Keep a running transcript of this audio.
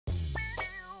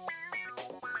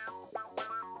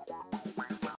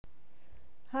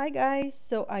Hi guys,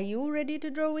 so are you ready to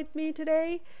draw with me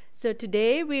today? So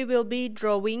today we will be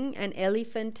drawing an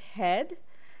elephant head.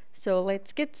 So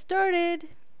let's get started.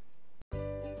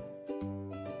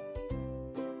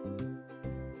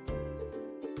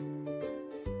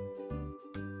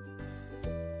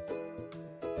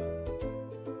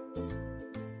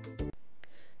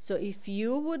 So if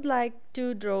you would like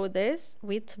to draw this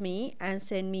with me and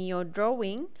send me your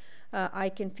drawing, I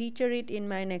can feature it in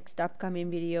my next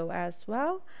upcoming video as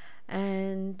well.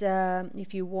 And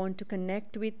if you want to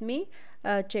connect with me,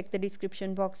 check the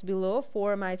description box below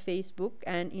for my Facebook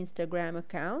and Instagram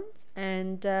accounts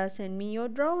and send me your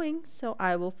drawings. So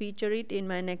I will feature it in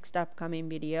my next upcoming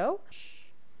video.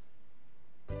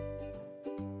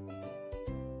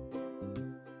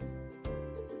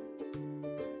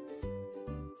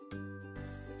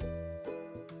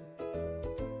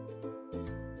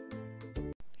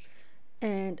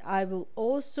 And I will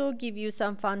also give you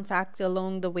some fun facts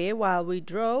along the way while we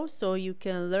draw, so you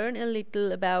can learn a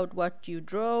little about what you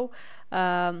draw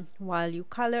while you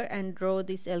color and draw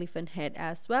this elephant head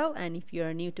as well. And if you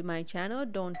are new to my channel,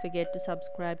 don't forget to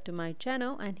subscribe to my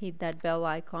channel and hit that bell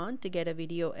icon to get a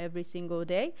video every single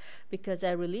day, because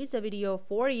I release a video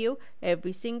for you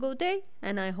every single day,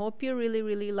 and I hope you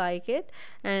really like it.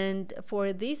 And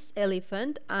for this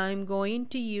elephant, I'm going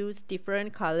to use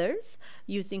different colors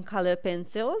using color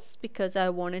pencils because I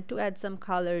wanted to add some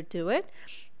color to it.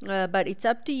 But it's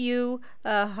up to you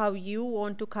how you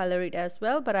want to color it as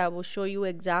well, but I will show you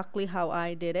exactly how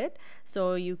I did it,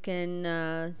 so you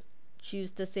can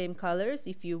choose the same colors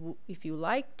if you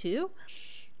like to.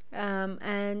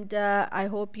 I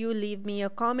hope you leave me a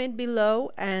comment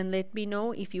below and let me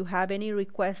know if you have any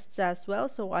requests as well,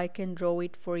 so I can draw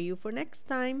it for you for next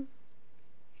time.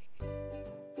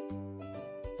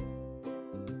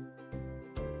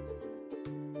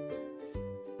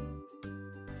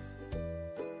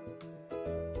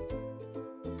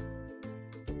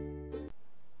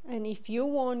 And if you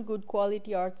want good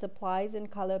quality art supplies and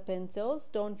color pencils,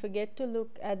 don't forget to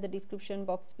look at the description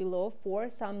box below for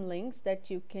some links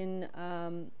that you can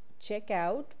check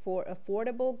out for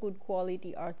affordable good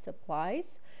quality art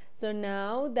supplies. So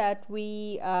now that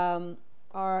we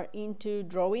are into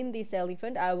drawing this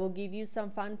elephant, I will give you some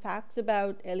fun facts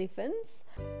about elephants.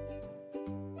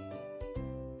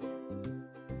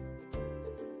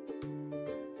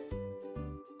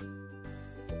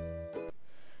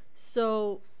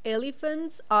 So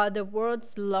elephants are the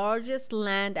world's largest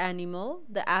land animal.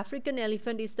 The African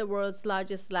elephant is the world's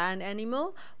largest land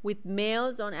animal, with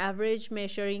males on average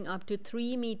measuring up to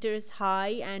 3 meters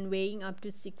high and weighing up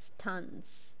to 6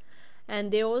 tons.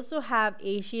 And they also have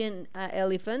Asian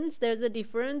elephants. There's a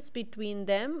difference between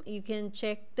them. You can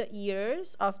check the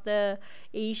ears of the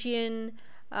Asian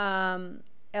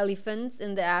elephants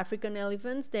and the African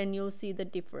elephants, then you'll see the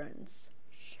difference.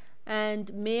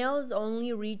 And males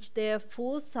only reach their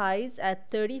full size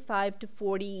at 35 to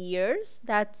 40 years.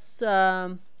 That's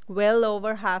well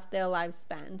over half their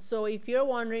lifespan. So if you're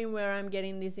wondering where I'm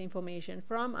getting this information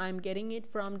from, I'm getting it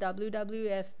from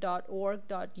wwf.org.uk.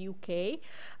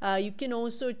 You can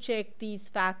also check these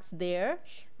facts there.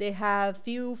 They have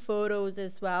few photos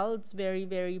as well. It's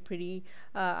very pretty.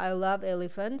 I love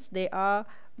elephants. They are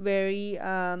very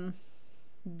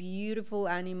beautiful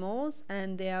animals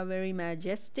and they are very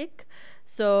majestic.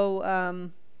 So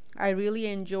I really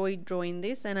enjoyed drawing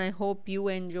this, and I hope you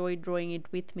enjoyed drawing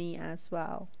it with me as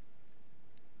well.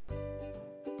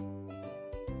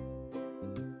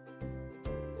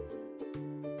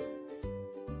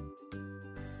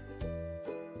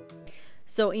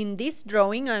 So in this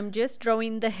drawing, I'm just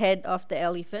drawing the head of the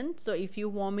elephant. So if you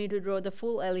want me to draw the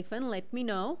full elephant, let me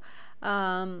know.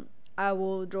 I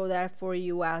will draw that for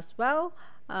you as well.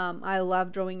 I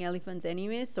love drawing elephants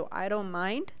anyway, so I don't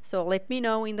mind. So let me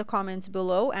know in the comments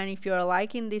below, and if you're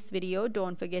liking this video,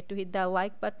 don't forget to hit that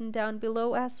like button down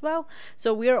below as well.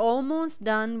 So we're almost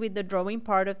done with the drawing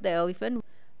part of the elephant.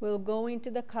 We'll go into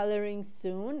the coloring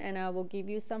soon, and I will give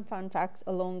you some fun facts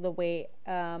along the way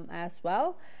as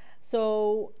well.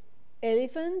 So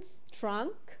elephant's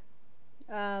trunk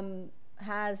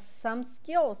has some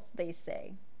skills, they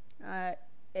say.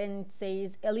 And it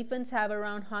says elephants have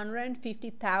around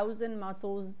 150,000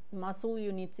 muscle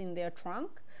units in their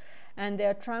trunk, and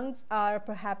their trunks are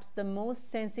perhaps the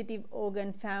most sensitive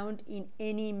organ found in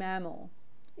any mammal.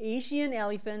 Asian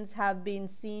elephants have been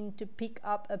seen to pick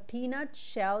up a peanut,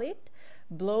 shell it,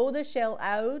 blow the shell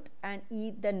out, and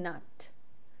eat the nut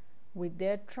with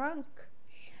their trunk.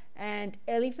 And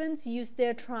elephants use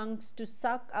their trunks to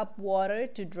suck up water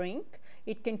to drink.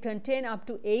 It can contain up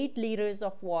to 8 liters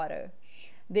of water.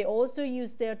 They also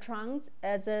use their trunks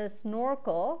as a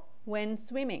snorkel when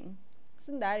swimming.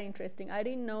 Isn't that interesting? I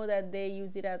didn't know that they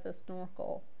use it as a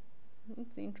snorkel.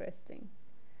 It's interesting.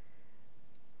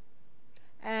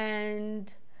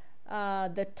 And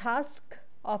the tusk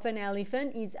of an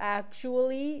elephant is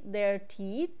actually their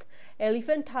teeth.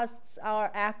 Elephant tusks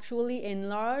are actually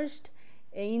enlarged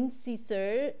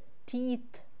incisor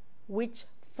teeth, which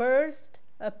first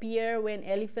appear when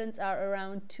elephants are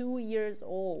around 2 years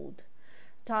old.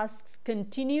 Tusks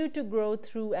continue to grow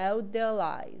throughout their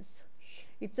lives.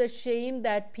 It's a shame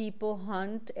that people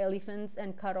hunt elephants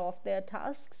and cut off their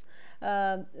tusks.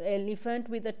 Elephant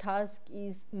with a tusk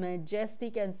is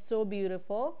majestic and so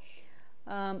beautiful.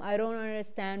 I don't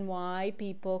understand why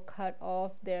people cut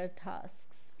off their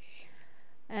tusks.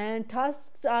 And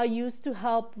tusks are used to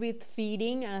help with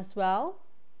feeding as well,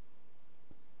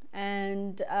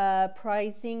 and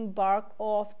prizing bark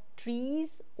off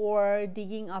trees or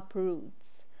digging up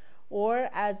roots, or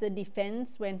as a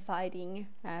defense when fighting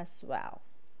as well.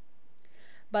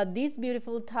 But these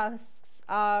beautiful tusks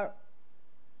are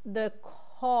the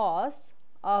cause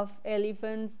of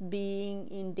elephants being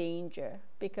in danger,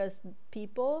 because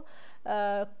people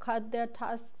cut their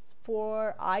tusks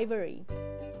for ivory.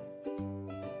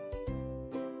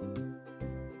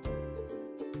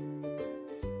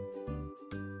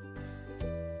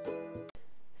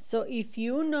 So if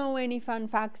you know any fun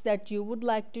facts that you would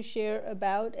like to share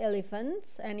about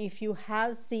elephants, and if you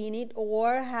have seen it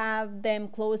or have them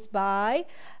close by,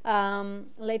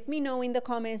 let me know in the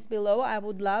comments below. I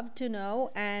would love to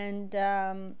know. And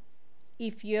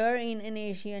if you're in an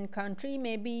Asian country,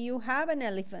 maybe you have an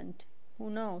elephant. Who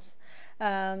knows?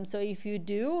 So if you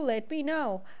do, let me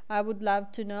know. I would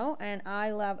love to know, and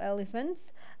I love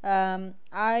elephants.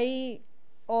 I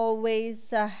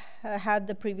always had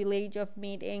the privilege of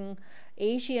meeting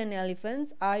Asian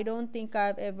elephants. I don't think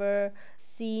I've ever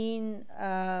seen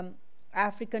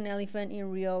African elephant in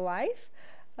real life,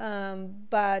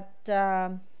 but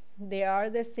they are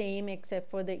the same except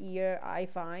for the ear, I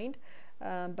find.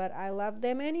 But I love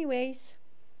them anyways.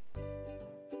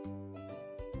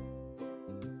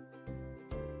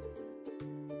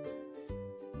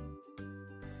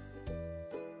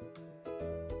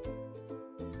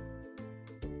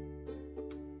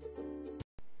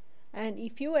 And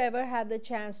if you ever had the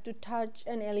chance to touch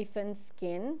an elephant's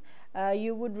skin,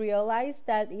 you would realize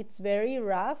that it's very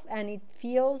rough and it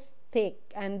feels thick,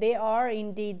 and they are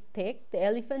indeed thick. The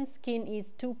elephant skin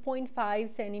is 2.5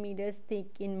 centimeters thick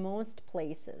in most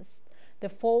places. The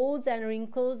folds and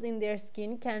wrinkles in their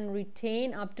skin can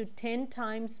retain up to 10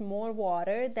 times more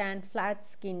water than flat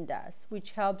skin does,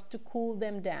 which helps to cool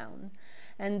them down.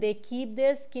 And they keep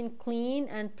their skin clean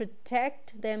and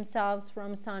protect themselves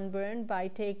from sunburn by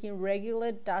taking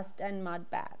regular dust and mud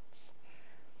baths.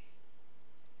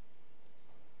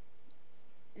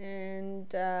 And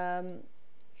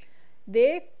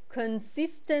they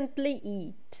consistently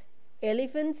eat.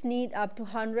 Elephants need up to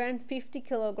 150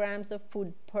 kilograms of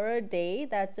food per day.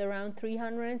 That's around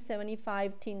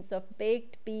 375 tins of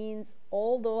baked beans,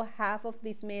 although half of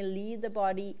this may leave the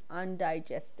body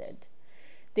undigested.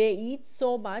 They eat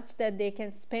so much that they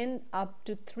can spend up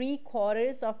to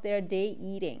 3/4 of their day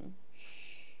eating.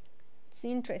 It's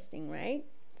interesting, right?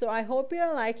 So I hope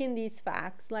you're liking these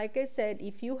facts. Like I said,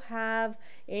 if you have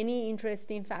any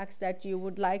interesting facts that you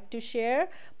would like to share,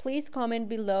 please comment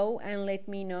below and let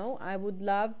me know. I would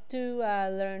love to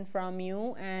learn from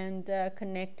you and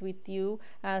connect with you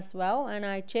as well. And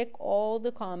I check all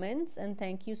the comments, and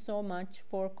thank you so much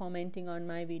for commenting on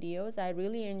my videos. I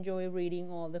really enjoy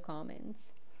reading all the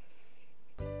comments.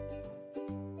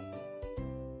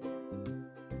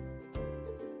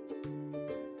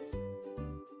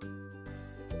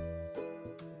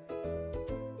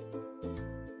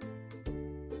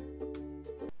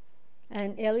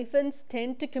 And elephants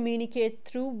tend to communicate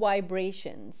through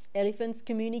vibrations. Elephants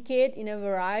communicate in a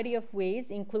variety of ways,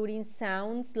 including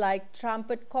sounds like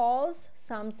trumpet calls.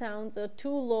 Some sounds are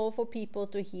too low for people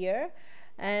to hear.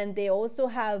 And they also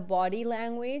have body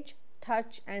language,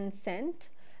 touch, and scent.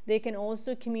 They can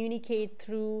also communicate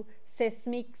through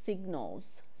seismic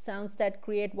signals, sounds that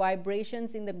create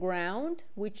vibrations in the ground,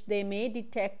 which they may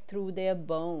detect through their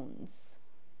bones.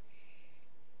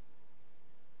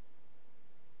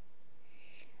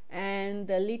 And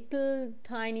the little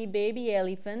tiny baby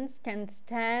elephants can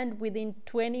stand within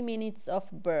 20 minutes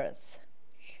of birth.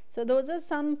 So those are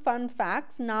some fun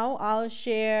facts. Now I'll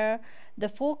share the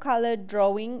full color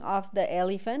drawing of the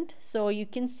elephant, so you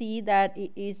can see that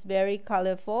it is very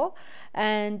colorful.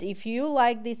 And if you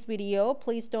like this video,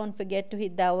 please don't forget to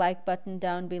hit that like button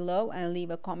down below and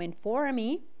leave a comment for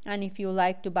me. And if you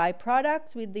like to buy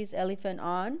products with this elephant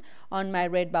on my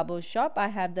Redbubble shop, I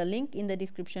have the link in the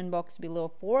description box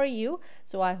below for you.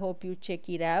 So I hope you check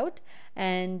it out.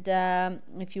 And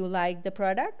if you like the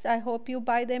products, I hope you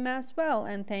buy them as well.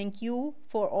 And thank you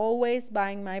for always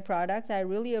buying my products. I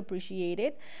really appreciate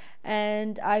it.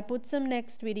 And I put some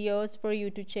next videos for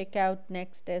you to check out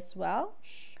next as well.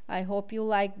 I hope you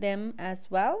like them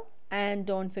as well. And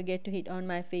don't forget to hit on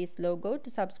my face logo to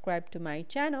subscribe to my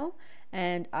channel.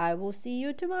 And I will see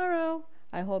you tomorrow.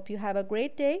 I hope you have a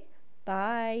great day.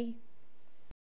 Bye.